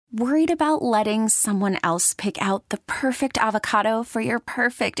Worried about letting someone else pick out the perfect avocado for your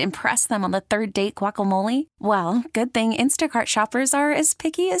perfect impress them on the third date guacamole? Well, good thing Instacart shoppers are as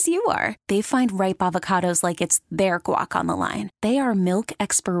picky as you are. They find ripe avocados like it's their guac on the line. They are milk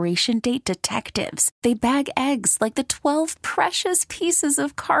expiration date detectives. They bag eggs like the 12 precious pieces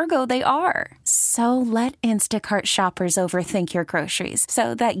of cargo they are. So let Instacart shoppers overthink your groceries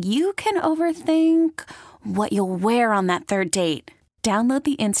so that you can overthink what you'll wear on that third date. Download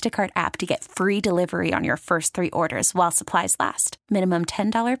the Instacart app to get free delivery on your first 3 orders while supplies last. Minimum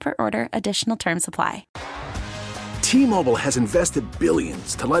 $10 per order. Additional terms apply. T-Mobile has invested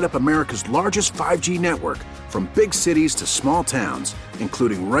billions to light up America's largest 5G network, from big cities to small towns,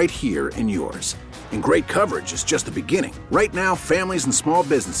 including right here in yours. And great coverage is just the beginning. Right now, families and small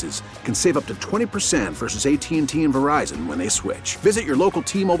businesses can save up to 20% versus AT&T and Verizon when they switch. Visit your local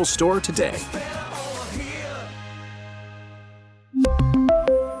T-Mobile store today.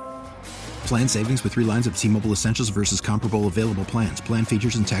 Plan savings with 3 lines of T-Mobile Essentials versus comparable available plans. Plan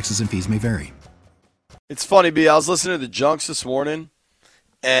features and taxes and fees may vary. It's funny, B. I was listening to the Junks this morning,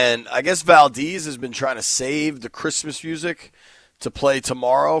 and I guess Valdez has been trying to save the Christmas music to play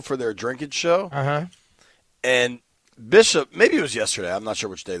tomorrow for their drinking show. Uh-huh. And Bishop, maybe it was yesterday, I'm not sure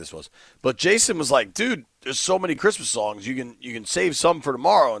which day this was, but Jason was like, dude, there's so many Christmas songs. You can save some for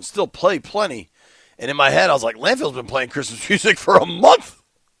tomorrow and still play plenty. And in my head, I was like, Landfill's been playing Christmas music for a month.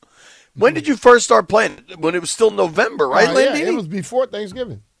 When did you first start playing? When it was still November, right, Yeah, Landini? it was before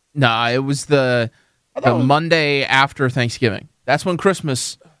Thanksgiving. No, it was the Monday after Thanksgiving. That's when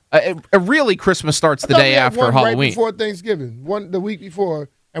Christmas, really Christmas starts the day after Halloween. Right before Thanksgiving, the week before,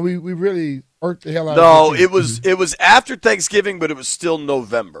 and we really irked the hell out of No, it was after Thanksgiving, but it was still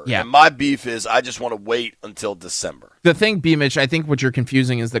November. Yeah. And my beef is I just want to wait until December. The thing, B-Mitch, I think what you're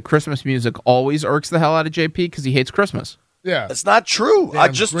confusing is that Christmas music always irks the hell out of JP because he hates Christmas. Yeah. That's not true. I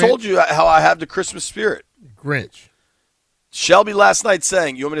just told you how I have the Christmas spirit. Grinch. Shelby last night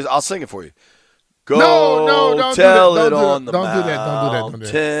sang, you want me to, I'll sing it for you. Go don't tell do that. it on the Don't do that. Don't do that.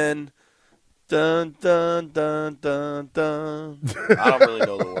 mountain. Dun, dun, dun, dun, dun. I don't really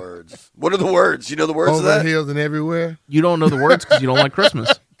know the words. What are the words? You know the words of Over that? the hills and everywhere. You don't know the words because you don't like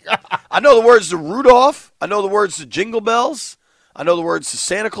Christmas. I know the words to Rudolph. I know the words to Jingle Bells. I know the words to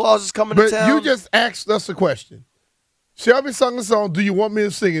Santa Claus is coming to But town. you just asked us a question. Shelby sung a song. Do you want me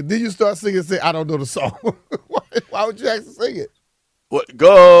to sing it? Then you start singing and say, I don't know the song. Why would you ask to sing it? What?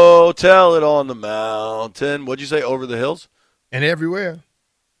 Go tell it on the mountain. What'd you say? Over the hills? And everywhere.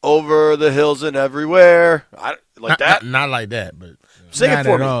 Over the hills and everywhere. That? Not like that, but Sing it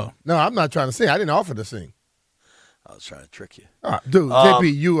for me. all. No, I'm not trying to sing. I didn't offer to sing. I was trying to trick you. Dude,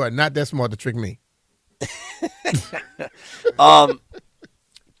 JP, you are not that smart to trick me.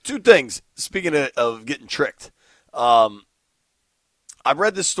 2 things. Speaking of getting tricked. I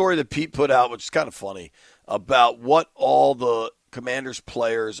read this story that Pete put out, which is kind of funny, about what all the Commanders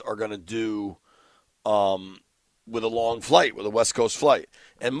players are going to do with a long flight, with a West Coast flight.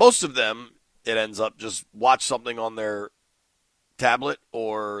 And most of them, it ends up just watch something on their tablet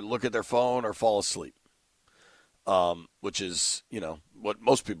or look at their phone or fall asleep, which is, what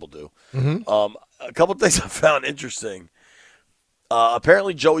most people do. Mm-hmm. A couple of things I found interesting.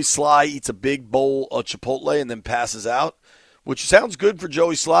 Apparently, Joey Sly eats a big bowl of Chipotle and then passes out, which sounds good for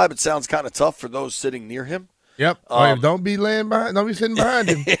Joey Sly, but sounds kind of tough for those sitting near him. Yep. Don't be laying behind. Don't be sitting behind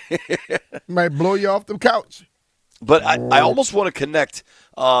him. He might blow you off the couch. But I almost want to connect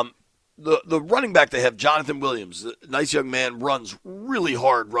the running back they have, Jonathan Williams, a nice young man, runs really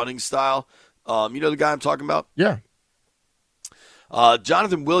hard running style. You know the guy I'm talking about? Yeah.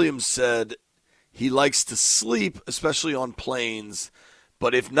 Jonathan Williams said he likes to sleep, especially on planes,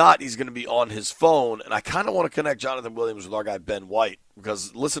 but if not, he's going to be on his phone. And I kind of want to connect Jonathan Williams with our guy Ben White,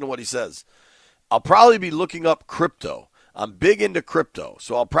 because listen to what he says. I'll probably be looking up crypto. I'm big into crypto,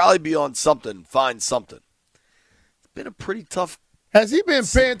 so I'll probably be on something, find something. It's been a pretty tough. Has he been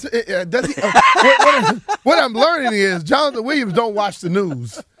paying? What I'm learning is Jonathan Williams don't watch the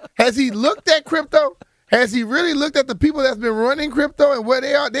news. Has he looked at crypto? Has he really looked at the people that's been running crypto and where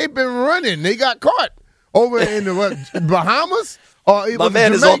they are? They've been running. They got caught over in the Bahamas. My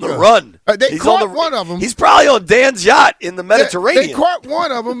man is on the run. He's caught one of them. He's probably on Dan's yacht in the Mediterranean. They caught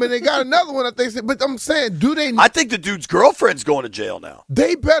one of them, and they got another one. I think. But I'm saying, do they? I think the dude's girlfriend's going to jail now.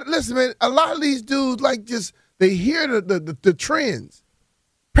 They better listen, man. A lot of these dudes they hear the trends.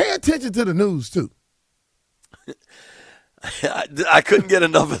 Pay attention to the news too. I couldn't get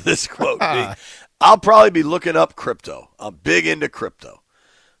enough of this quote. I'll probably be looking up crypto. I'm big into crypto.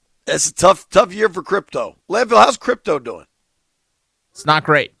 It's a tough year for crypto. Landfill, how's crypto doing? It's not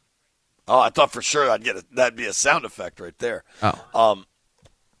great. Oh, I thought for sure that'd be a sound effect right there. Oh.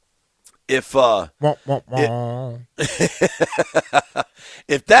 If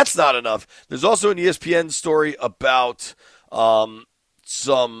if that's not enough, there's also an ESPN story about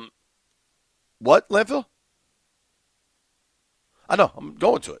some what, landfill? I know, I'm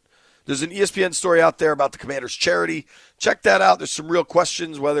going to it. There's an ESPN story out there about the Commanders' charity. Check that out. There's some real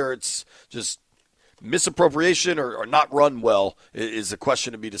questions, whether it's just misappropriation or not run well is a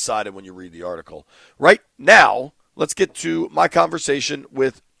question to be decided when you read the article. Right now, let's get to my conversation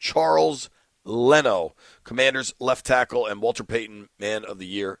with Charles Leno, Commanders left tackle and Walter Payton Man of the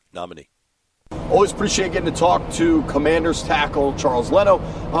Year nominee. Always appreciate getting to talk to Commanders tackle Charles Leno.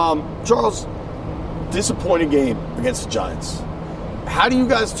 Charles, disappointing game against the Giants. How do you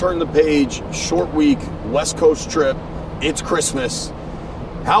guys turn the page? Short week, West Coast trip, it's Christmas.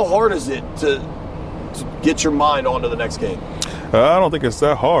 How hard is it to get your mind onto the next game? I don't think it's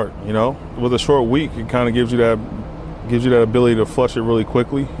that hard. With a short week, it kind of gives you that ability to flush it really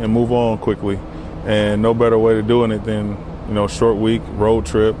quickly and move on quickly. And no better way to doing it than short week, road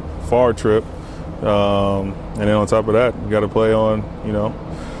trip, far trip, and then on top of that, you got to play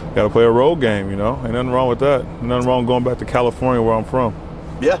got to play a road game. Ain't nothing wrong with that. Nothing wrong going back to California where I'm from.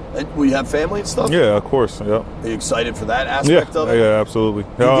 Yeah, we have family and stuff. Yeah, of course. Yeah. Are you excited for that aspect of it? Yeah, absolutely.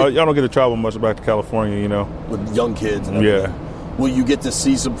 Y'all don't get to travel much back to California, with young kids and everything. Yeah. Will you get to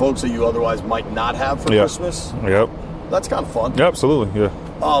see some folks that you otherwise might not have for Christmas? Yep. That's kind of fun. Yeah, absolutely. Yeah.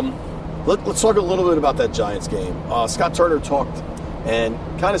 Let's talk a little bit about that Giants game. Scott Turner talked and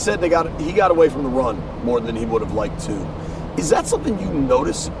kind of said he got away from the run more than he would have liked to. Is that something you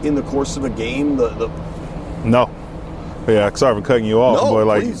notice in the course of a game? No. Yeah, sorry for cutting you off, no,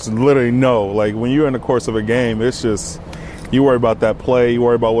 but please. Literally no. When you're in the course of a game, it's just you worry about that play, you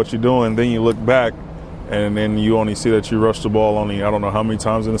worry about what you're doing, then you look back, and then you only see that you rushed the ball I don't know how many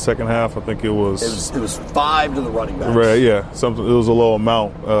times in the second half. I think it was 5 to the running backs. Right, yeah. It was a low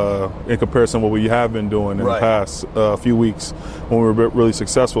amount in comparison to what we have been doing in the past few weeks when we were really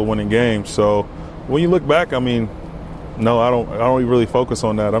successful winning games. So when you look back, no, I don't really focus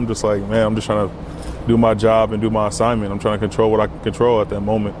on that. I'm just like, man, I'm just trying to do my job and do my assignment. I'm trying to control what I can control at that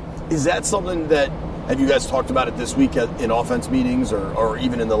moment. Is that something that have you guys talked about it this week in offense meetings or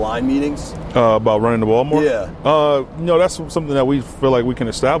even in the line meetings? About running the ball more? Yeah. That's something that we feel like we can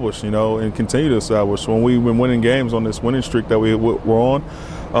establish, and continue to establish. When we've been winning games on this winning streak that we're on,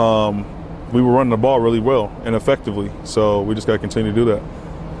 we were running the ball really well and effectively. So we just got to continue to do that.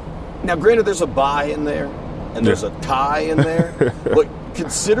 Now, granted, there's a bye in there and there's a tie in there, but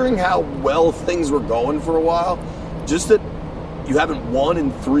considering how well things were going for a while, just that you haven't won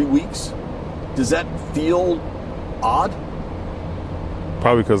in 3 weeks, does that feel odd?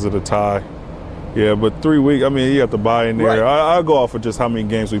 Probably because of the tie. Yeah, but 3 weeks, you have to buy in there. Right. I'll go off of just how many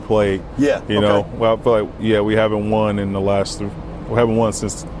games we played. Yeah. Well, I feel like, we haven't won in the last we haven't won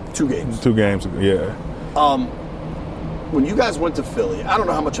since 2 games. 2 games, yeah. When you guys went to Philly, I don't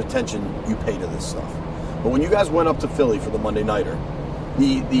know how much attention you pay to this stuff, but when you guys went up to Philly for the Monday Nighter,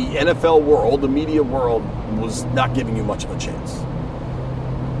 the NFL world, the media world, was not giving you much of a chance.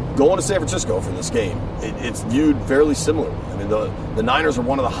 Going to San Francisco for this game, it's viewed fairly similarly. The Niners are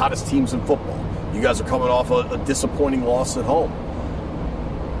one of the hottest teams in football. You guys are coming off a disappointing loss at home.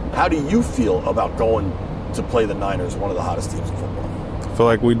 How do you feel about going to play the Niners, one of the hottest teams in football?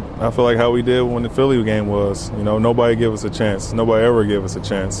 I feel like how we did when the Philly game was. Nobody gave us a chance. Nobody ever gave us a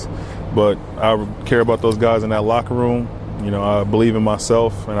chance. But I care about those guys in that locker room. I believe in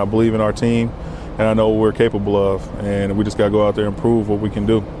myself and I believe in our team, and I know what we're capable of. And we just got to go out there and prove what we can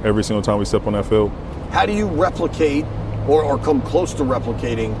do every single time we step on that field. How do you replicate or come close to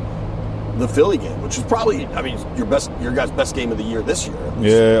replicating the Philly game, which is probably, your guys' best game of the year this year?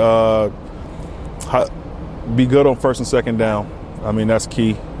 Yeah, be good on first and second down. That's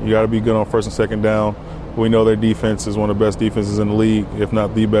key. You got to be good on first and second down. We know their defense is one of the best defenses in the league, if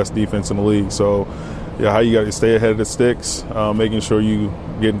not the best defense in the league. So, how you got to stay ahead of the sticks, making sure you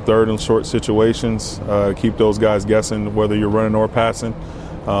get in third and short situations, keep those guys guessing whether you're running or passing.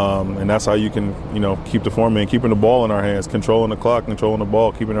 And that's how you can, keep the format, keeping the ball in our hands, controlling the clock, controlling the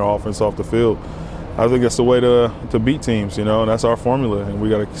ball, keeping our offense off the field. I think that's the way to beat teams, and that's our formula, and we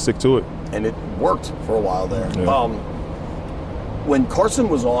got to stick to it. And it worked for a while there. Yeah. When Carson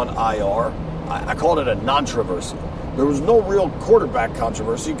was on IR, I called it a non-controversy. There was no real quarterback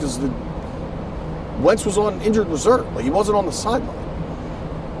controversy because Wentz was on injured reserve. He wasn't on the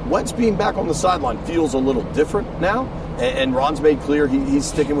sideline. Wentz being back on the sideline feels a little different now, and Ron's made clear he's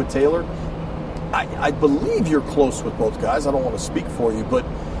sticking with Taylor. I believe you're close with both guys. I don't want to speak for you, but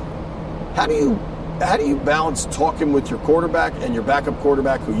how do you how do you balance talking with your quarterback and your backup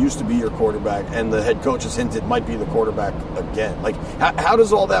quarterback who used to be your quarterback and the head coach has hinted might be the quarterback again? Like, how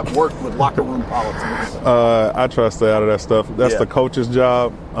does all that work with locker room politics? I try to stay out of that stuff. That's the coach's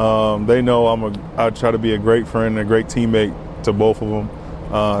job. They know I try to be a great friend and a great teammate to both of them.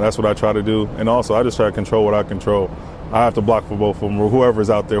 That's what I try to do. And also, I just try to control what I control. I have to block for both of them, or whoever's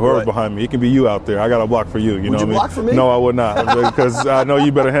out there, whoever's behind me. It can be you out there. I got to block for you. You know what I mean? Block for me? No, I would not, because I know you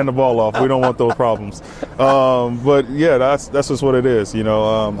better hand the ball off. We don't want those problems. But yeah, that's just what it is. You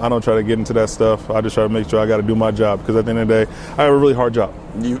know, I don't try to get into that stuff. I just try to make sure I got to do my job, because at the end of the day, I have a really hard job.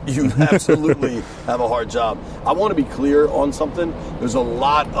 You absolutely have a hard job. I want to be clear on something. There's a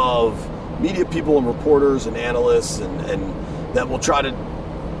lot of media people and reporters and analysts and that will try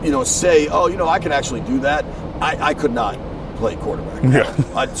to, say, I can actually do that. I could not play quarterback.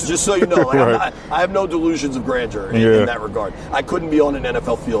 Yeah. Just so you know, I have no delusions of grandeur in that regard. I couldn't be on an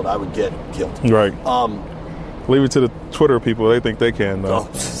NFL field. I would get killed. Right. Leave it to the Twitter people. They think they can, though.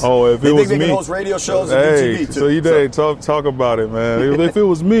 If it was me. They can host radio shows and do TV, too. So talk about it, man. If it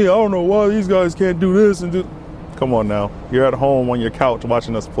was me, I don't know why these guys can't do this and do. Come on now. You're at home on your couch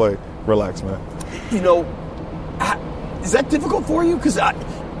watching us play. Relax, man. Is that difficult for you? Because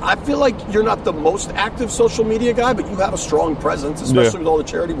I feel like you're not the most active social media guy, but you have a strong presence, especially with all the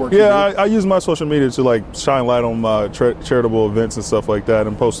charity work you do. I use my social media to shine light on my charitable events and stuff like that,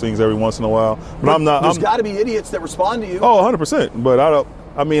 and post things every once in a while. But I'm not. There's got to be idiots that respond to you. Oh, 100%. But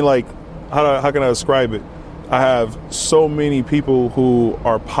how can I describe it? I have so many people who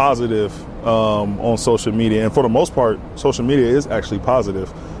are positive on social media, and for the most part, social media is actually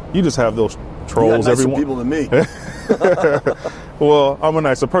positive. You just have those trolls. You got nicer people than me. Well, I'm a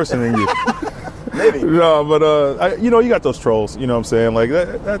nicer person than you. Maybe. No, but you got those trolls. You know what I'm saying? Like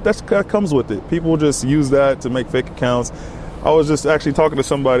that comes with it. People just use that to make fake accounts. I was just actually talking to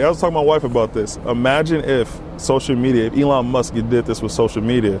somebody. I was talking to my wife about this. Imagine if Elon Musk did this with social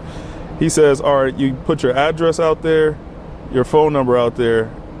media. He says, all right, you put your address out there, your phone number out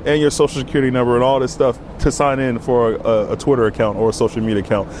there, and your social security number and all this stuff to sign in for a Twitter account or a social media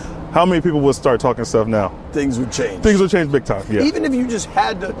account. How many people would start talking stuff now? Things would change. Things would change big time, yeah. Even if you just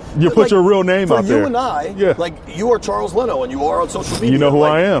had to... You put your real name out there. For you and I, like, you are Charles Leno and you are on social media. You know who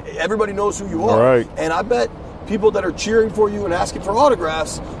I am. Everybody knows who you are. Right. And I bet people that are cheering for you and asking for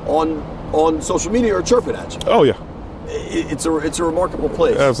autographs on social media are chirping at you. Oh, yeah. It's a remarkable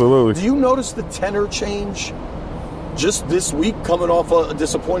place. Absolutely. Do you notice the tenor change just this week, coming off a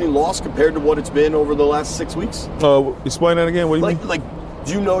disappointing loss compared to what it's been over the last 6 weeks? Explain that again. What do you mean? Like,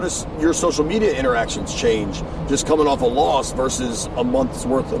 do you notice your social media interactions change just coming off a loss versus a month's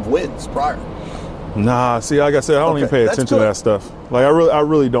worth of wins prior? Nah, see, like I said, I don't even pay attention to that stuff. Like, I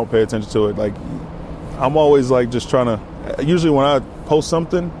really don't pay attention to it. Like, I'm always like just trying to. Usually, when I post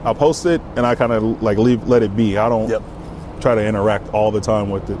something, I post it and I kind of like let it be. I don't try to interact all the time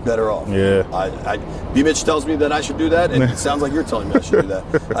with it. Better off. Yeah. B. Mitch tells me that I should do that, and it sounds like you're telling me I should do that.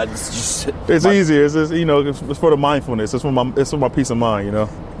 It's easier. It's just, it's for the mindfulness. It's for my peace of mind.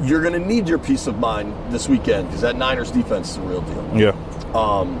 You're going to need your peace of mind this weekend because that Niners defense is a real deal. Yeah.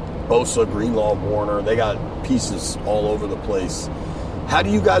 Bosa, Greenlaw, Warner, they got pieces all over the place. How do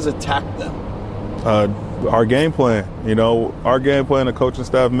you guys attack them? Our game plan. Our game plan the coaching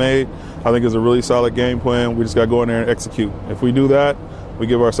staff made, I think is a really solid game plan. We just got to go in there and execute. If we do that, we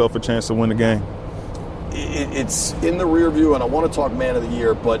give ourselves a chance to win the game. It's in the rear view, and I want to talk man of the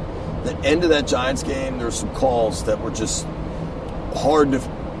year, but the end of that Giants game, there's some calls that were just hard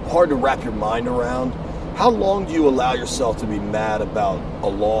to wrap your mind around. How long do you allow yourself to be mad about a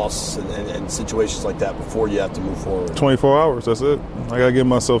loss and situations like that before you have to move forward? 24 hours, that's it. I got to give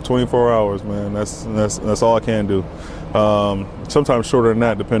myself 24 hours, man. That's all I can do. Sometimes shorter than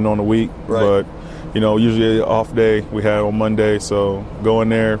that, depending on the week. Right. But, usually an off day we had on Monday, so go in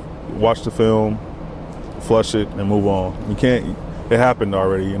there, watch the film, flush it, and move on. It happened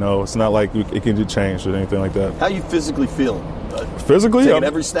already, It's not like it can just change or anything like that. How you physically feeling? Physically? Taking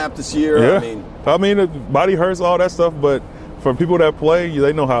every snap this year? Yeah. I mean, the body hurts, all that stuff, but for people that play,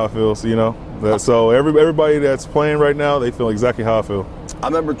 they know how it feels, So everybody that's playing right now, they feel exactly how I feel. I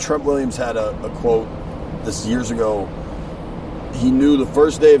remember Trent Williams had a quote this years ago. He knew the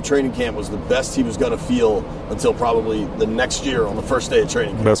first day of training camp was the best he was going to feel until probably the next year on the first day of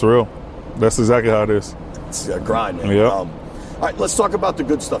training camp. That's real. That's exactly how it is. It's a grind, man. Yeah. All right, let's talk about the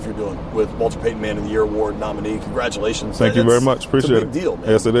good stuff you're doing with Walter Payton Man of the Year Award nominee. Congratulations. Thank you very much. Appreciate it. It's a big deal, man.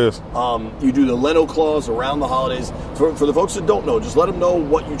 Yes, it is. You do the Leno Clause around the holidays. For the folks that don't know, just let them know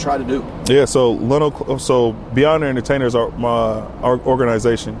what you try to do. Yeah, so Beyond Entertainers are our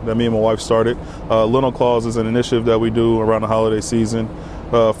organization that me and my wife started. Leno Clause is an initiative that we do around the holiday season.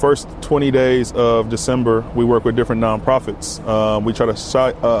 first 20 days of December, we work with different nonprofits. We try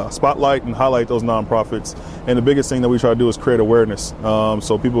to spotlight and highlight those nonprofits. And the biggest thing that we try to do is create awareness,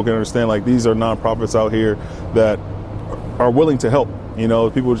 so people can understand, like, these are nonprofits out here that are willing to help. You know,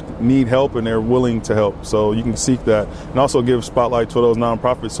 people need help and they're willing to help. So you can seek that and also give spotlight to those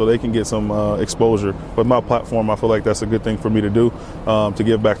nonprofits so they can get some exposure. With my platform, I feel like that's a good thing for me to do, to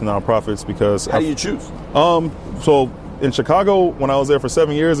give back to nonprofits, because how do you choose? So in Chicago, when I was there for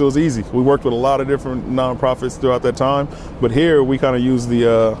 7 years, it was easy. We worked with a lot of different nonprofits throughout that time. But here we kind of use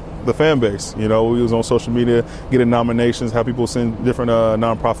the fan base. You know, we was on social media, getting nominations, have people send different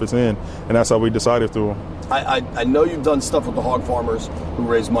nonprofits in, and that's how we decided through them. I know you've done stuff with the hog farmers who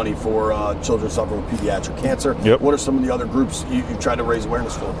raise money for children suffering with pediatric cancer. Yep. What are some of the other groups you tried to raise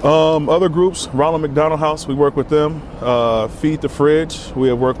awareness for? Other groups, Ronald McDonald House, we work with them. Feed the Fridge, we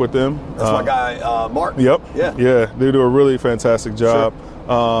have worked with them. That's my guy, Mark. Yep. Yeah. They do a really fantastic job. Sure.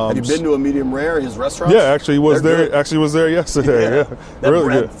 Have you been to a Medium Rare, his restaurant? Yeah, actually was They're there. good. Actually was there yesterday. Yeah, That really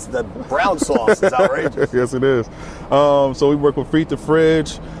good. That brown sauce is outrageous. Yes, it is. So we work with Feed the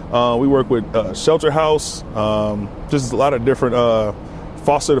Fridge. We work with Shelter House. Just a lot of different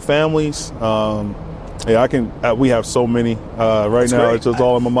foster the families. We have so many right That's now. great. It's just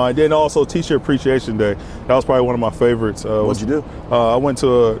all in my mind. And also Teacher Appreciation Day. That was probably one of my favorites. What'd you do? I went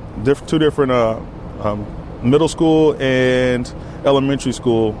to two different middle school and elementary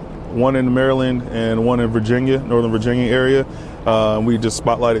school, one in Maryland and one in Virginia, Northern Virginia area. We just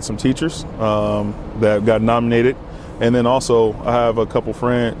spotlighted some teachers that got nominated. And then also I have a couple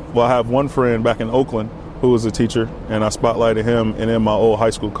friends. Well, I have one friend back in Oakland who was a teacher, and I spotlighted him. And then my old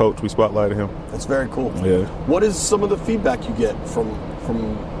high school coach, we spotlighted him. That's very cool. Yeah. What is some of the feedback you get from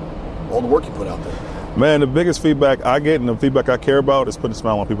all the work you put out there? Man, the biggest feedback I get and the feedback I care about is putting a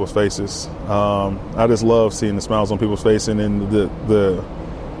smile on people's faces. I just love seeing the smiles on people's faces and the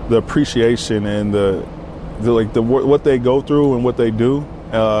appreciation and what they go through and what they do,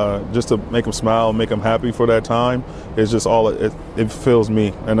 just to make them smile, make them happy for that time. It's just all it fills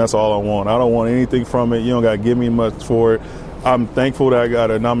me, and that's all I want. I don't want anything from it. You don't got to give me much for it. I'm thankful that I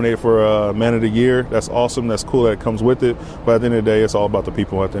got nominated for Man of the Year. That's awesome. That's cool that it comes with it. But at the end of the day, it's all about the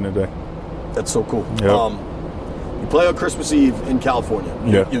people at the end of the day. That's so cool. Yep. You play on Christmas Eve in California.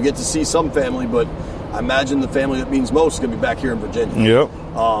 Yeah. You get to see some family, but I imagine the family that means most is going to be back here in Virginia. Yep.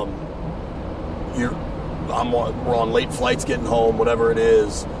 We're on late flights getting home, whatever it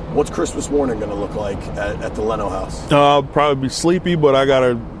is. What's Christmas morning going to look like at the Leno house? I'll probably be sleepy, but I got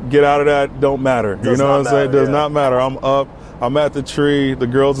to get out of that. Don't matter. You know what I'm saying? It does not matter. I'm up. I'm at the tree. The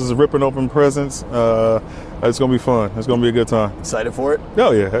girls is ripping open presents. It's going to be fun. It's going to be a good time. Excited for it? Oh,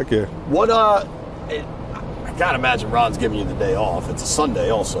 yeah. Heck yeah. I got to imagine Ron's giving you the day off. It's a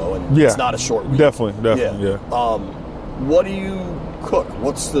Sunday also, and it's not a short week. Definitely, yeah. What do you cook?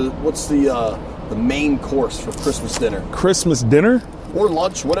 What's the main course for Christmas dinner? Christmas dinner? Or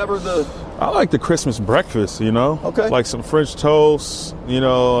lunch, whatever the... I like the Christmas breakfast, you know? Okay. Like some French toast,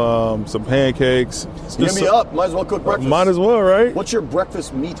 some pancakes. You're going to be up. Might as well cook breakfast. Might as well, right? What's your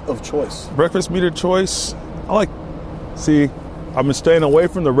breakfast meat of choice? Breakfast meat of choice? I've been staying away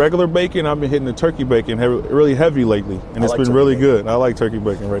from the regular bacon. I've been hitting the turkey bacon really heavy lately, and it's been really good. I like turkey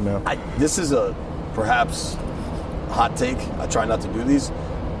bacon right now. This is a perhaps hot take. I try not to do these.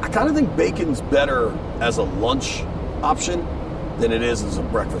 I kind of think bacon's better as a lunch option than it is as a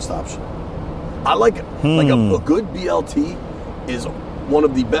breakfast option. I like a good BLT is one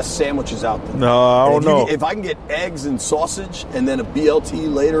of the best sandwiches out there. No, I don't know. If I can get eggs and sausage and then a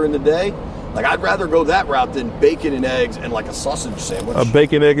BLT later in the day, I'd rather go that route than bacon and eggs and like a sausage sandwich. A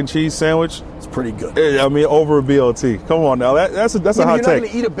bacon, egg, and cheese sandwich? It's pretty good. I mean, over a BLT. Come on now. That's a hot take. You're not going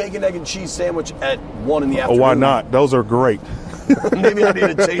to eat a bacon, egg, and cheese sandwich at 1 in the afternoon. Oh, why not? Those are great. Maybe I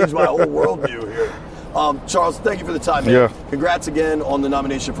need to change my whole worldview here. Charles, thank you for the time, man. Yeah. Congrats again on the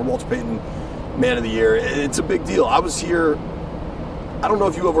nomination for Walter Payton Man of the Year. It's a big deal. I was here, I don't know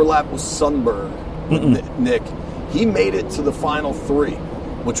if you overlapped with Sundberg, with Nick. He made it to the final 3,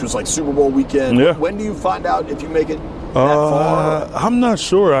 which was like Super Bowl weekend. Yeah. When do you find out if you make it that far? I'm not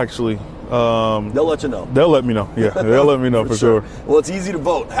sure, actually. They'll let you know. They'll let me know. Yeah, they'll let me know for sure. Well, it's easy to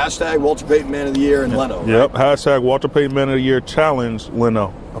vote. # Walter Payton Man of the Year and Leno. Yep. Right? # Walter Payton Man of the Year challenge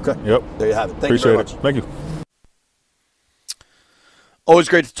Leno. Okay. Yep. There you have it. Thank Appreciate you very much. Thank you. Always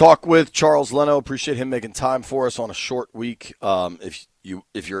great to talk with Charles Leno. Appreciate him making time for us on a short week.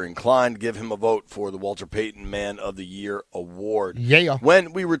 If you're inclined, give him a vote for the Walter Payton Man of the Year award. Yeah.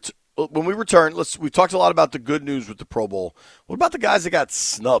 When we return, we talked a lot about the good news with the Pro Bowl. What about the guys that got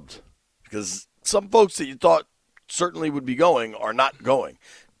snubbed? Because some folks that you thought certainly would be going are not going.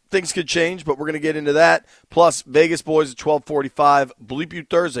 things could change, but we're going to get into that. Plus, Vegas boys at 12:45. Bleep You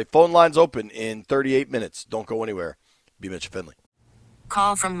Thursday. Phone lines open in 38 minutes. Don't go anywhere. Be Mitch Finley.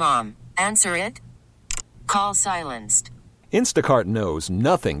 Call from mom. Answer it. Call silenced. Instacart knows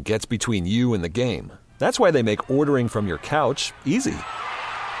nothing gets between you and the game. That's why they make ordering from your couch easy.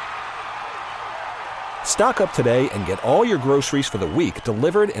 Stock up today and get all your groceries for the week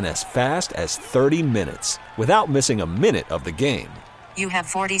delivered in as fast as 30 minutes without missing a minute of the game. You have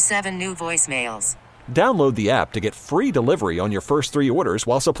 47 new voicemails. Download the app to get free delivery on your first 3 orders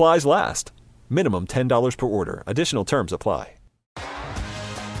while supplies last. Minimum $10 per order. Additional terms apply.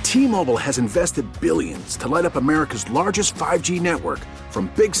 T-Mobile has invested billions to light up America's largest 5G network, from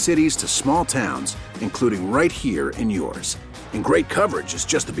big cities to small towns, including right here in yours. And great coverage is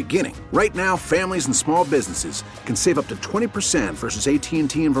just the beginning. Right now, families and small businesses can save up to 20% versus AT&T and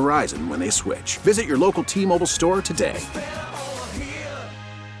Verizon when they switch. Visit your local T-Mobile store today.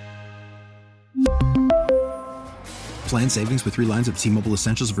 Plan savings with 3 lines of T-Mobile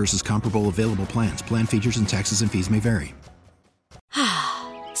Essentials versus comparable available plans. Plan features and taxes and fees may vary.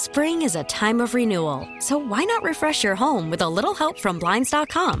 Spring is a time of renewal, so why not refresh your home with a little help from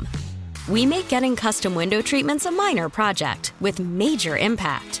Blinds.com? We make getting custom window treatments a minor project with major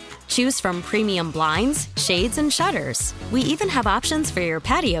impact. Choose from premium blinds, shades, and shutters. We even have options for your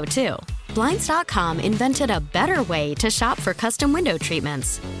patio, too. Blinds.com invented a better way to shop for custom window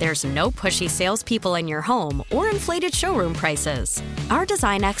treatments. There's no pushy salespeople in your home or inflated showroom prices. Our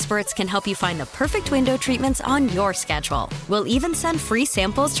design experts can help you find the perfect window treatments on your schedule. We'll even send free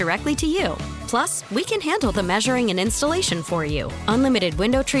samples directly to you. Plus, we can handle the measuring and installation for you. Unlimited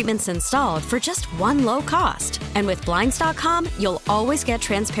window treatments installed for just one low cost. And with Blinds.com, you'll always get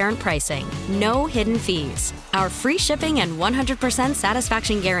transparent pricing. No hidden fees. Our free shipping and 100%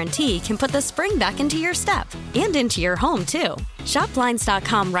 satisfaction guarantee can put the spring back into your step and into your home, too. Shop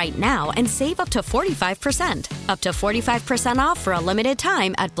Blinds.com right now and save up to 45%. Up to 45% off for a limited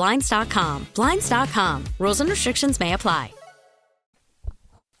time at Blinds.com. Blinds.com. Rules and restrictions may apply.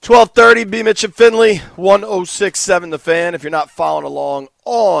 12:30, B. Mitch and Finley, 106.7 The Fan. If you're not following along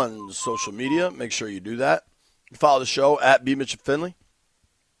on social media, make sure you do that. You follow the show at B. Mitch and Finley.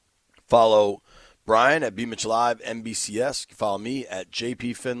 Follow Brian at B. Mitch Live, NBCS. You can follow me at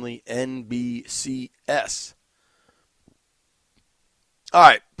JP Finley, NBCS. All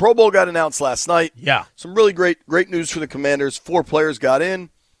right, Pro Bowl got announced last night. Yeah. Some really great news for the Commanders. 4 players got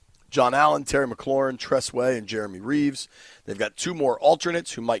in. John Allen, Terry McLaurin, Tress Way, and Jeremy Reeves. They've got 2 more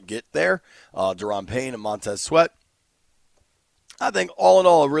alternates who might get there, Daron Payne and Montez Sweat. I think all in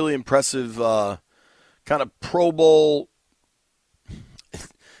all a really impressive kind of Pro Bowl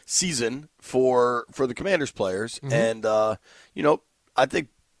season for the Commanders players. Mm-hmm. And, I think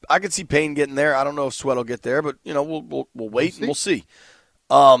I could see Payne getting there. I don't know if Sweat will get there, but, we'll wait and we'll see.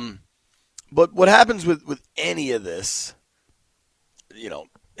 But what happens with any of this,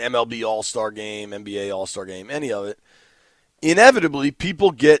 MLB All-Star Game, NBA All-Star Game, any of it, inevitably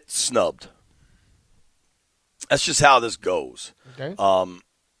people get snubbed. That's just how this goes. Okay.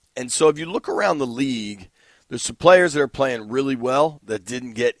 And so if you look around the league, there's some players that are playing really well that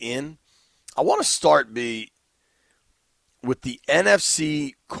didn't get in. I want to start, with the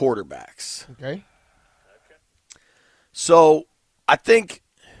NFC quarterbacks. Okay. So I think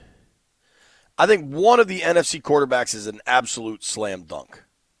one of the NFC quarterbacks is an absolute slam dunk.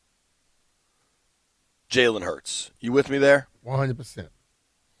 Jalen Hurts. You with me there? 100%.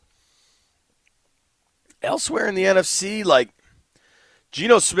 Elsewhere in the NFC,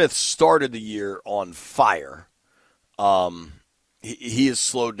 Geno Smith started the year on fire. He has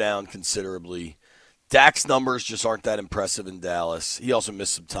slowed down considerably. Dak's numbers just aren't that impressive in Dallas. He also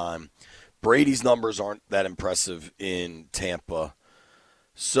missed some time. Brady's numbers aren't that impressive in Tampa.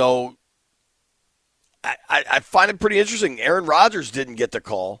 So I find it pretty interesting. Aaron Rodgers didn't get the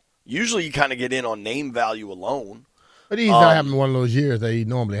call. Usually you kind of get in on name value alone. But he's not having one of those years that he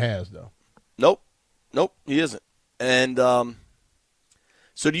normally has, though. Nope, he isn't. And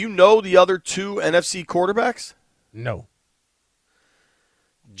so do you know the other 2 NFC quarterbacks? No.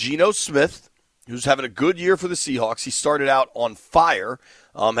 Geno Smith, who's having a good year for the Seahawks. He started out on fire,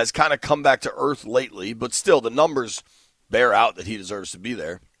 has kind of come back to earth lately, but still the numbers bear out that he deserves to be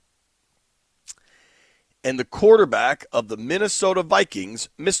there. And the quarterback of the Minnesota Vikings,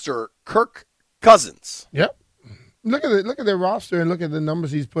 Mr. Kirk Cousins. Yep. Look at their roster and look at the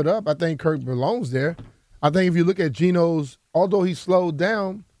numbers he's put up. I think Kirk belongs there. I think if you look at Geno's, although he slowed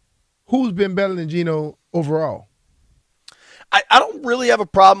down, who's been better than Geno overall? I don't really have a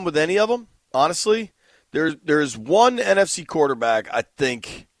problem with any of them, honestly. There's one NFC quarterback I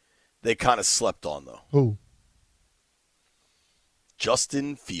think they kind of slept on, though. Who?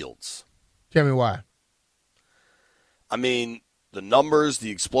 Justin Fields. Tell me why. I mean, the numbers,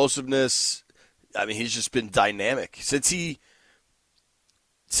 the explosiveness. I mean, he's just been dynamic since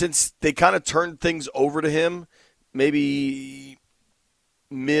they kind of turned things over to him. Maybe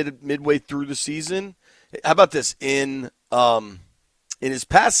midway through the season. How about this? In his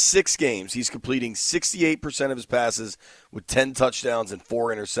past 6 games, he's completing 68% of his passes with 10 touchdowns and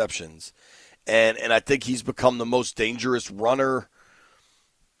 4 interceptions. And I think he's become the most dangerous runner.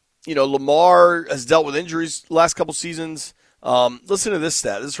 You know, Lamar has dealt with injuries the last couple seasons. Listen to this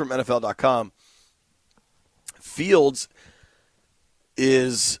stat. This is from NFL.com. Fields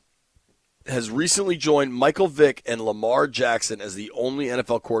has recently joined Michael Vick and Lamar Jackson as the only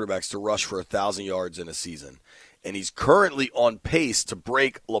NFL quarterbacks to rush for 1,000 yards in a season. And he's currently on pace to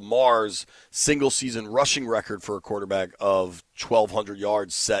break Lamar's single-season rushing record for a quarterback of 1,200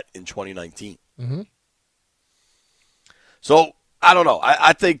 yards set in 2019. Mm-hmm. So, I don't know.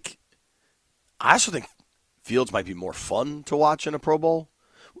 I also think Fields might be more fun to watch in a Pro Bowl.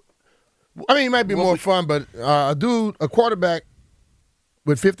 I mean, it might be more fun, but a quarterback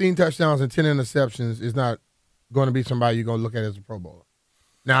with 15 touchdowns and 10 interceptions is not going to be somebody you're going to look at as a Pro Bowler.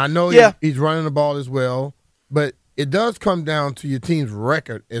 Now, I know he's running the ball as well, but it does come down to your team's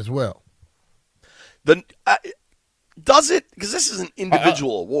record as well. Does it? Because this is an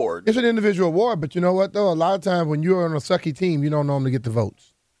individual award. It's an individual award, but you know what, though? A lot of times when you're on a sucky team, you don't normally get the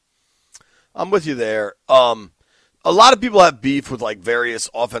votes. I'm with you there. A lot of people have beef with like various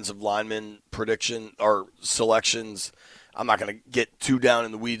offensive lineman prediction or selections. I'm not going to get too down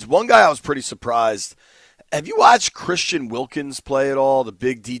in the weeds. One guy I was pretty surprised. Have you watched Christian Wilkins play at all, the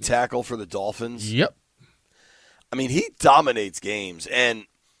big D tackle for the Dolphins? Yep. I mean, he dominates games. And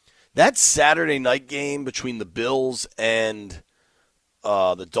that Saturday night game between the Bills and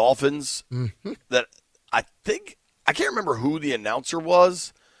the Dolphins, that I can't remember who the announcer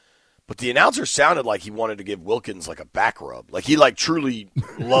was, but the announcer sounded like he wanted to give Wilkins like a back rub. Like he like truly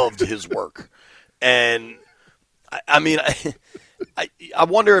loved his work. And I mean, I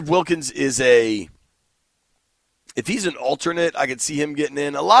wonder if Wilkins is if he's an alternate, I could see him getting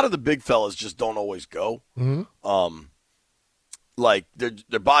in. A lot of the big fellas just don't always go. Mm-hmm. Like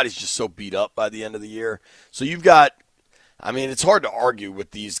their body's just so beat up by the end of the year. So you've got, I mean, it's hard to argue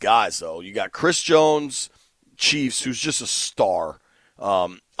with these guys though. You got Chris Jones, Chiefs, who's just a star.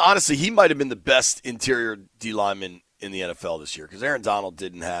 Honestly, he might have been the best interior D lineman in the NFL this year because Aaron Donald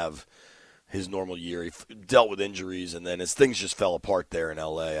didn't have his normal year. He dealt with injuries, and then as things just fell apart there in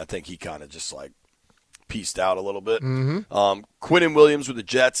L.A., I think he kind of just, like, pieced out a little bit. Mm-hmm. Quinnen Williams with the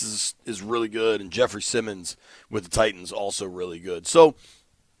Jets is really good, and Jeffrey Simmons with the Titans also really good. So,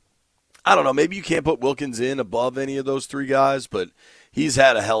 I don't know. Maybe you can't put Wilkins in above any of those 3 guys, but he's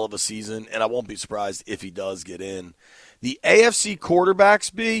had a hell of a season, and I won't be surprised if he does get in. The AFC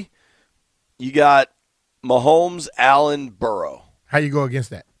quarterbacks, B, you got Mahomes, Allen, Burrow. How you go against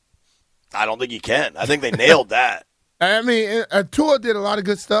that? I don't think you can. I think they nailed that. I mean, Tua did a lot of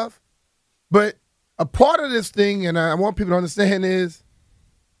good stuff, but a part of this thing, and I want people to understand, is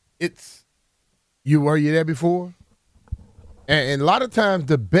were you there before? And a lot of times,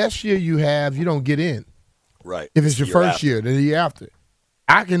 the best year you have, you don't get in. Right. If it's your first year, the year after.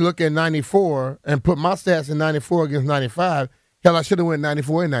 I can look at 94 and put my stats in 94 against 95. Hell, I should have went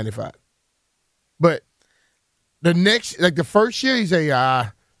 94 and 95. But the first year, you say,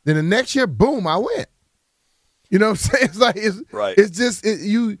 then the next year, boom, I went. You know what I'm saying? It's just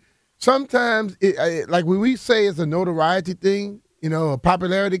sometimes like when we say it's a notoriety thing, you know, a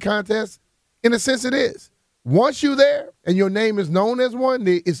popularity contest, in a sense it is. Once you're there and your name is known as one,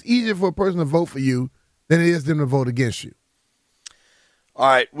 it's easier for a person to vote for you than it is them to vote against you. All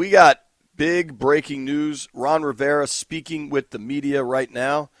right, we got big breaking news. Ron Rivera, speaking with the media right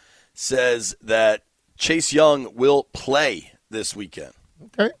now, says that Chase Young will play this weekend.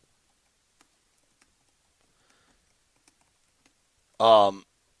 Okay. Ron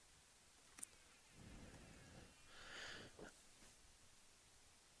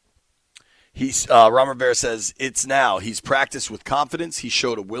Rivera says it's now. He's practiced with confidence. He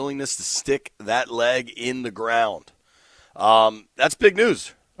showed a willingness to stick that leg in the ground. That's big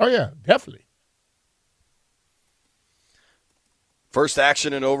news. Oh, yeah, definitely. First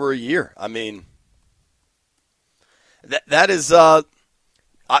action in over a year. I mean, that is,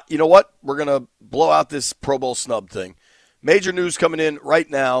 you know what? We're going to blow out this Pro Bowl snub thing. Major news coming in right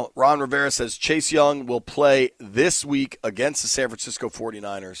now. Ron Rivera says Chase Young will play this week against the San Francisco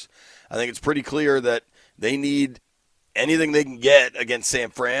 49ers. I think it's pretty clear that they need anything they can get against San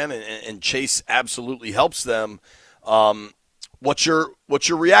Fran, and Chase absolutely helps them. What's your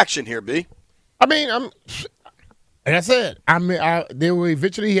reaction here, B? I mean, Like I said, they were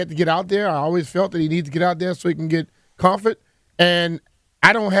eventually he had to get out there. I always felt that he needs to get out there so he can get comfort. And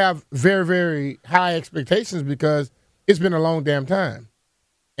I don't have very, very high expectations because it's been a long damn time.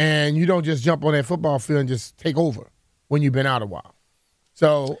 And you don't just jump on that football field and just take over when you've been out a while.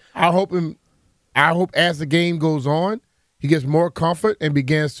 So I hope as the game goes on, he gets more comfort and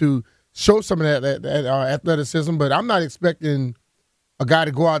begins to show some of that athleticism. But I'm not expecting a guy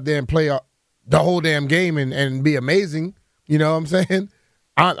to go out there and play the whole damn game and be amazing. You know what I'm saying?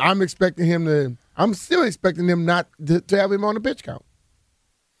 I'm expecting him to – I'm still expecting them not to have him on the pitch count.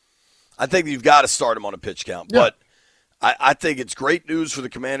 I think you've got to start him on a pitch count. Yeah. But I think it's great news for the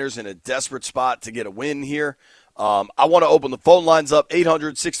Commanders in a desperate spot to get a win here. I want to open the phone lines up,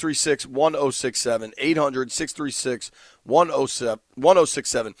 800-636-1067,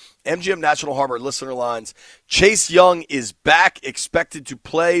 800-636-1067. MGM National Harbor listener lines. Chase Young is back, expected to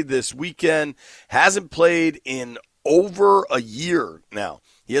play this weekend. Hasn't played in over a year now.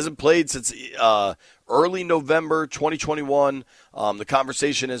 He hasn't played since early November 2021. The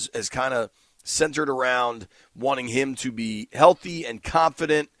conversation has kind of centered around wanting him to be healthy and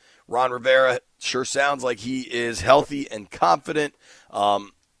confident. Ron Rivera sure sounds like he is healthy and confident.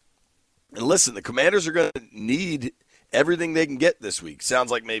 And listen, the Commanders are going to need everything they can get this week. Sounds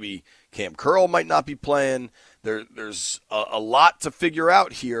like maybe Cam Curl might not be playing. There's a lot to figure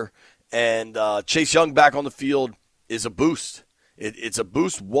out here. And Chase Young back on the field is a boost. It's a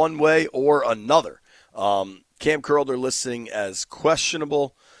boost one way or another. Cam Curl, they're listing as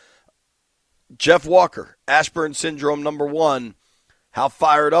questionable. Jeff Walker, Ashburn syndrome number 1. How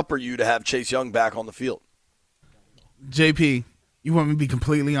fired up are you to have Chase Young back on the field? JP, you want me to be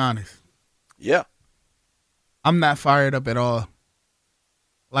completely honest? Yeah. I'm not fired up at all.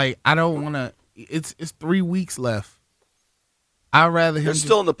 Like, I don't want to – it's 3 weeks left. I'd rather him – They're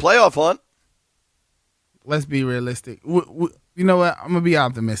still in the playoff hunt. Let's be realistic. You know what? I'm going to be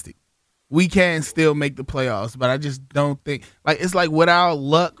optimistic. We can still make the playoffs, but I just don't think – like, it's like without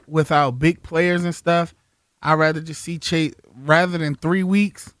luck, without big players and stuff, I'd rather just see Chase – rather than 3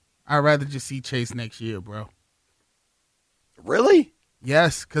 weeks, I'd rather just see Chase next year, bro. Really?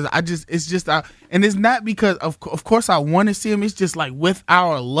 Yes, because it's just and it's not because of course I want to see him. It's just like with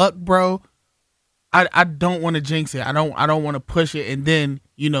our luck, bro. I don't want to jinx it. I don't want to push it, and then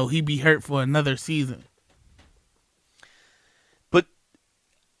he be hurt for another season. But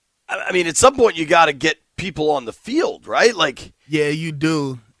I mean, at some point you got to get people on the field, right? Like, yeah, you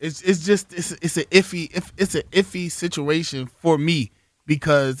do. It's an iffy situation for me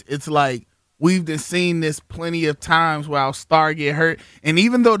because it's like we've been seeing this plenty of times where our star get hurt, and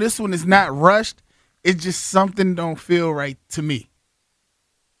even though this one is not rushed, it's just something don't feel right to me.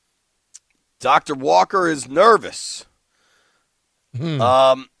 Dr. Walker is nervous.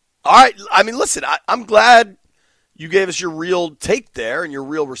 All right. I mean, listen, I'm glad you gave us your real take there and your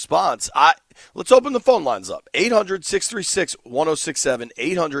real response. Let's open the phone lines up. 800-636-1067,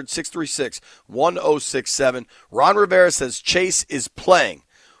 800-636-1067. Ron Rivera says Chase is playing.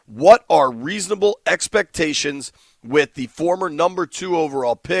 What are reasonable expectations with the former number 2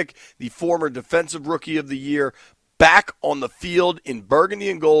 overall pick, the former defensive rookie of the year, back on the field in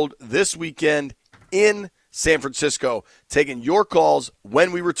burgundy and gold this weekend in San Francisco? Taking your calls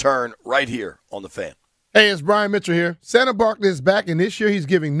when we return right here on The Fan. Hey, it's Brian Mitchell here. Santa Barkley is back, and this year he's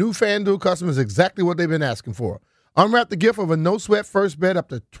giving new FanDuel customers exactly what they've been asking for. Unwrap the gift of a no-sweat first bet up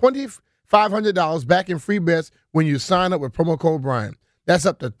to $2,500 back in free bets when you sign up with promo code Brian. That's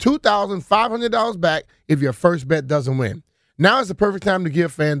up to $2,500 back if your first bet doesn't win. Now is the perfect time to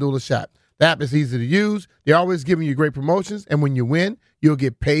give FanDuel a shot. The app is easy to use. They're always giving you great promotions, and when you win, you'll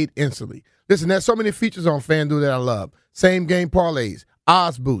get paid instantly. Listen, there's so many features on FanDuel that I love. Same-game parlays,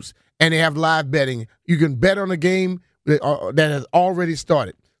 odds boosts, and they have live betting. You can bet on a game that has already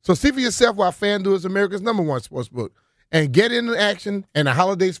started. So see for yourself why FanDuel is America's #1 sportsbook. And get into action and a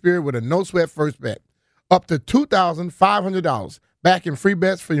holiday spirit with a no-sweat first bet. Up to $2,500 back in free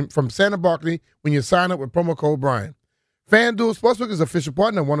bets from Santa Barkley when you sign up with promo code Brian. FanDuel Sportsbook is official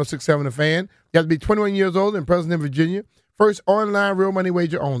partner of 106.7 The Fan. You have to be 21 years old and present in Virginia. First online real money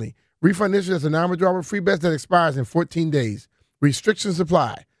wager only. Refund issued as a non-withdrawable free bets that expires in 14 days. Restrictions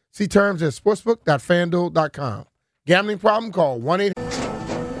apply. See terms at sportsbook.fanduel.com. Gambling problem? Call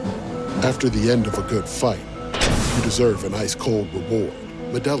 1-800. After the end of a good fight, you deserve an ice-cold reward.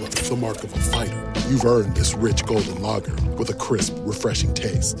 Modelo is the mark of a fighter. You've earned this rich golden lager with a crisp, refreshing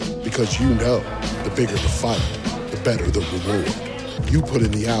taste. Because you know, the bigger the fight, the better the reward. You put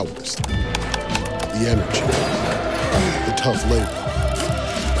in the hours, the energy, the tough labor.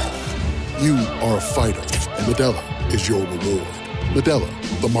 You are a fighter, and Modelo is your reward. Modelo,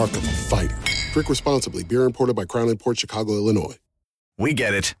 the mark of a fighter. Drink responsibly. Beer imported by Crown Imports, Chicago, Illinois. We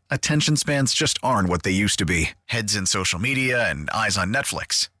get it. Attention spans just aren't what they used to be. Heads in social media and eyes on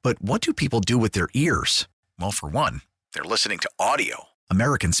Netflix. But what do people do with their ears? Well, for one, they're listening to audio.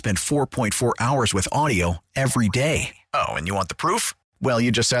 Americans spend 4.4 hours with audio every day. Oh, and you want the proof? Well,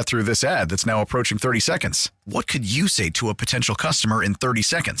 you just sat through this ad that's now approaching 30 seconds. What could you say to a potential customer in 30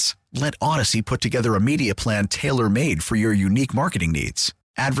 seconds? Let Odyssey put together a media plan tailor-made for your unique marketing needs.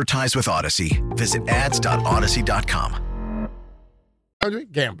 Advertise with Odyssey. Visit ads.odyssey.com.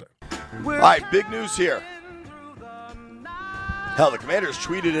 Gambler. All right, big news here. Hell, the Commanders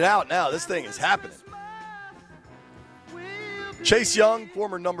tweeted it out now. This thing is happening. Chase Young,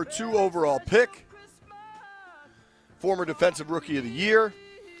 former number 2 overall pick, former Defensive Rookie of the Year,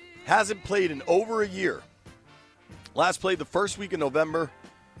 hasn't played in over a year. Last played the first week of November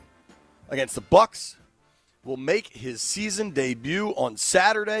against the Bucs. Will make his season debut on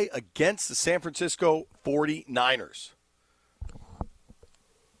Saturday against the San Francisco 49ers.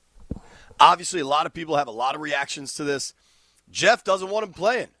 Obviously, a lot of people have a lot of reactions to this. Jeff doesn't want him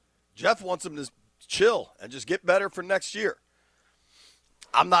playing. Jeff wants him to chill and just get better for next year.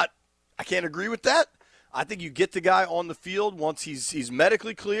 I can't agree with that. I think you get the guy on the field once he's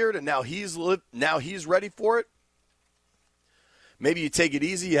medically cleared and now he's ready for it. Maybe you take it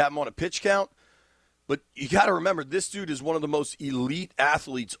easy, you have him on a pitch count. But you got to remember, this dude is one of the most elite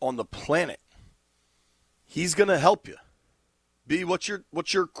athletes on the planet. He's going to help you. B, what's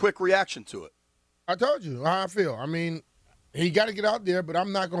your quick reaction to it? I told you how I feel. I mean, he got to get out there, but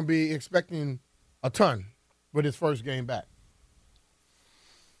I'm not going to be expecting a ton with his first game back.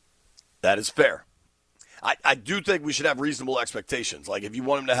 That is fair. I do think we should have reasonable expectations. Like, if you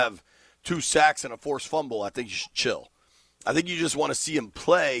want him to have 2 sacks and a forced fumble, I think you should chill. I think you just want to see him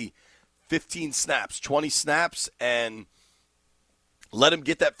play 15 snaps, 20 snaps, and let him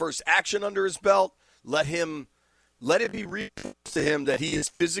get that first action under his belt. Let it be real to him that he is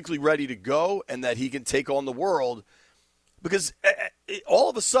physically ready to go and that he can take on the world. Because all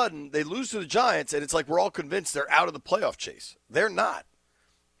of a sudden, they lose to the Giants, and it's like we're all convinced they're out of the playoff chase. They're not.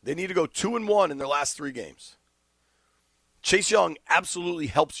 They need to go 2-1 in their last 3 games. Chase Young absolutely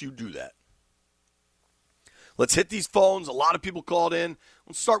helps you do that. Let's hit these phones. A lot of people called in.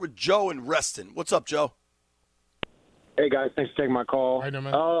 Let's start with Joe in Reston. What's up, Joe? Hey, guys. Thanks for taking my call. How you doing,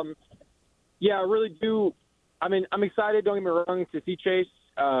 man? Yeah, I really do. I mean, I'm excited, don't get me wrong, to see Chase.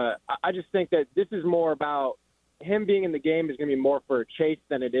 I just think that this is more about him being in the game is going to be more for Chase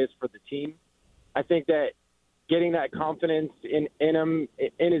than it is for the team. I think that getting that confidence in him,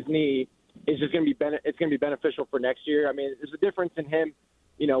 in his knee, is just going to be beneficial for next year. I mean, there's a difference in him,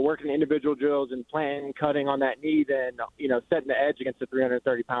 working individual drills and playing, cutting on that knee than, setting the edge against a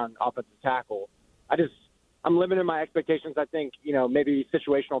 330-pound offensive tackle. I'm limiting my expectations. I think, maybe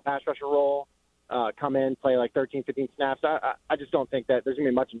situational pass rusher role, come in, play like 13, 15 snaps. I just don't think that there's going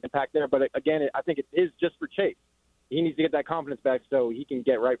to be much impact there. But, again, I think it is just for Chase. He needs to get that confidence back so he can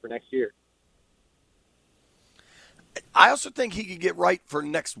get right for next year. I also think he could get right for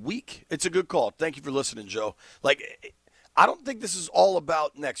next week. It's a good call. Thank you for listening, Joe. I don't think this is all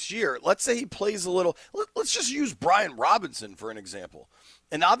about next year. Let's say he plays a little. Let's just use Brian Robinson for an example.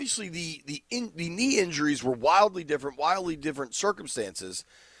 And obviously the knee injuries were wildly different circumstances.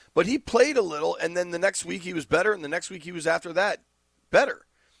 But he played a little, and then the next week he was better, and the next week he was after that better.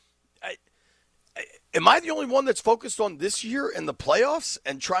 Am I the only one that's focused on this year and the playoffs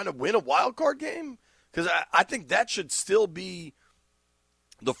and trying to win a wild card game? Because I think that should still be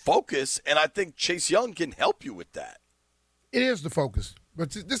the focus, and I think Chase Young can help you with that. It is the focus.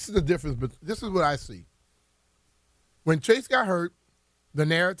 But this is the difference. But this is what I see. When Chase got hurt, the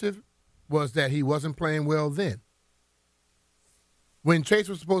narrative was that he wasn't playing well then. When Chase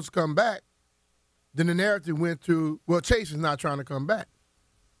was supposed to come back, then the narrative went to, well, Chase is not trying to come back.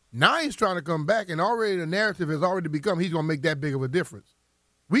 Now he's trying to come back, and already the narrative has already become he's going to make that big of a difference.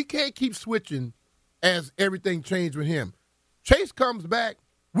 We can't keep switching as everything changed with him. Chase comes back.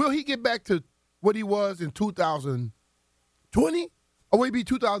 Will he get back to what he was in 2020, or will he be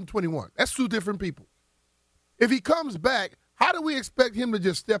 2021? That's 2 different people. If he comes back, how do we expect him to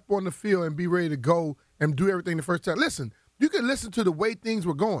just step on the field and be ready to go and do everything the first time? Listen, you can listen to the way things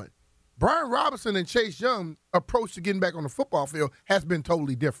were going. Brian Robinson and Chase Young's approach to getting back on the football field has been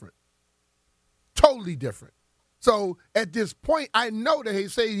totally different. Totally different. So at this point, I know that they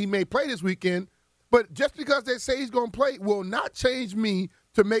say he may play this weekend, but just because they say he's going to play will not change me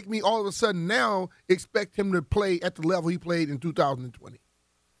to make me all of a sudden now expect him to play at the level he played in 2020.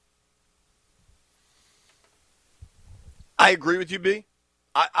 I agree with you, B.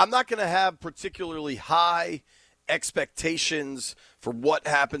 I'm not going to have particularly high expectations for what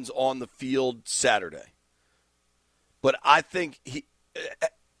happens on the field Saturday. But I think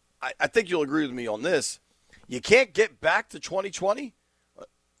I think you'll agree with me on this. You can't get back to 2020.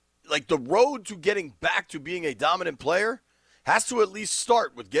 Like, the road to getting back to being a dominant player has to at least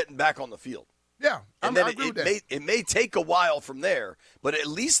start with getting back on the field. Yeah, and then it may take a while from there, but at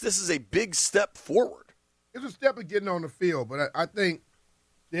least this is a big step forward. It's a step of getting on the field, but I think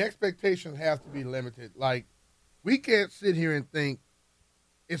the expectations have to be limited. Like, we can't sit here and think,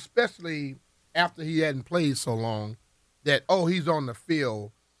 especially after he hadn't played so long, that, he's on the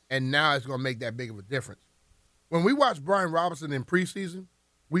field and now it's going to make that big of a difference. When we watched Brian Robinson in preseason,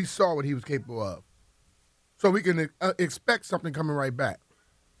 we saw what he was capable of. So we can expect something coming right back.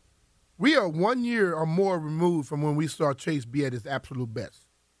 We are 1 year or more removed from when we saw Chase be at his absolute best.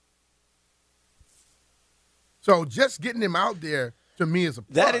 So just getting him out there, to me, is a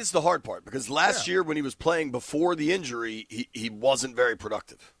plus. That is the hard part, because last year when he was playing before the injury, he wasn't very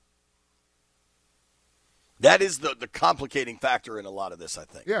productive. That is the complicating factor in a lot of this, I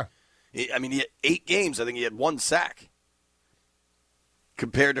think. Yeah. I mean, he had 8 games. I think he had 1 sack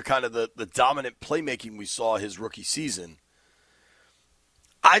compared to kind of the dominant playmaking we saw his rookie season.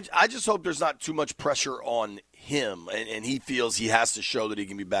 I just hope there's not too much pressure on him, and he feels he has to show that he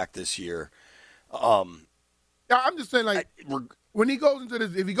can be back this year. I'm just saying, like, when he goes into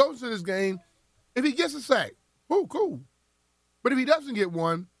this, if he goes into this game, if he gets a sack, cool. But if he doesn't get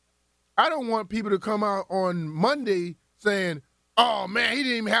one, I don't want people to come out on Monday saying, "Oh man, he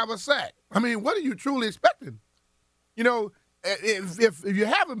didn't even have a sack." I mean, what are you truly expecting? You know, if you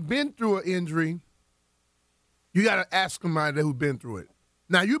haven't been through an injury, you got to ask somebody who's been through it.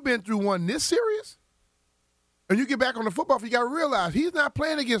 Now, you've been through one this serious, and you get back on the football field, you got to realize he's not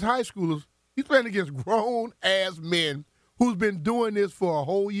playing against high schoolers. He's playing against grown-ass men who's been doing this for a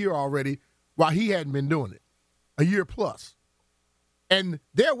whole year already while he hadn't been doing it, a year plus. And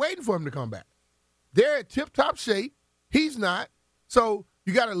they're waiting for him to come back. They're in tip-top shape. He's not. So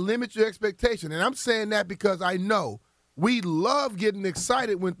you got to limit your expectation. And I'm saying that because I know we love getting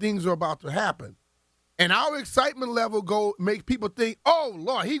excited when things are about to happen. And our excitement level make people think, "Oh,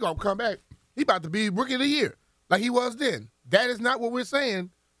 Lord, he going to come back. He about to be Rookie of the Year like he was then." That is not what we're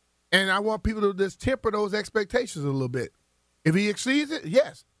saying. And I want people to just temper those expectations a little bit. If he exceeds it,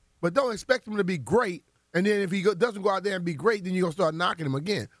 yes. But don't expect him to be great. And then if he doesn't go out there and be great, then you're going to start knocking him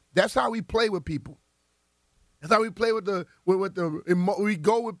again. That's how we play with people. That's how we play with we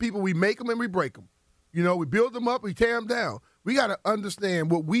go with people. We make them and we break them. You know, we build them up, we tear them down. We got to understand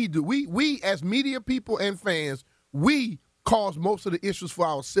what we do. We as media people and fans, we cause most of the issues for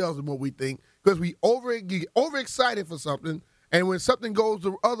ourselves and what we think, because we get overexcited for something, and when something goes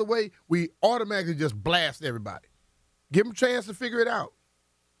the other way, we automatically just blast everybody. Give them a chance to figure it out.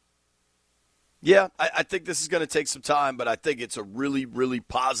 Yeah, I think this is going to take some time, but I think it's a really, really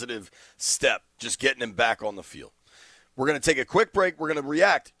positive step, just getting him back on the field. We're going to take a quick break. We're going to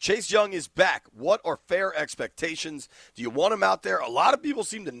react. Chase Young is back. What are fair expectations? Do you want him out there? A lot of people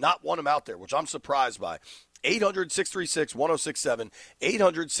seem to not want him out there, which I'm surprised by. 800-636-1067,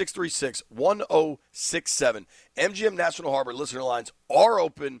 800-636-1067. MGM National Harbor listener lines are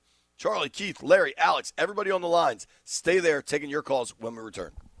open. Charlie, Keith, Larry, Alex, everybody on the lines. Stay there, taking your calls when we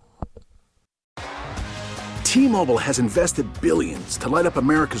return. T-Mobile has invested billions to light up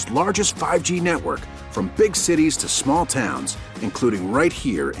America's largest 5G network, from big cities to small towns, including right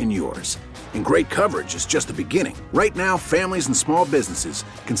here in yours. And great coverage is just the beginning. Right now, families and small businesses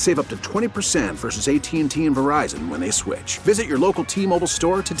can save up to 20% versus AT&T and Verizon when they switch. Visit your local T-Mobile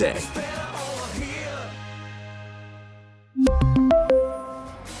store today.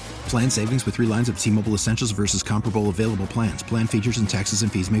 Plan savings with 3 lines of T-Mobile Essentials versus comparable available plans. Plan features and taxes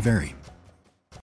and fees may vary.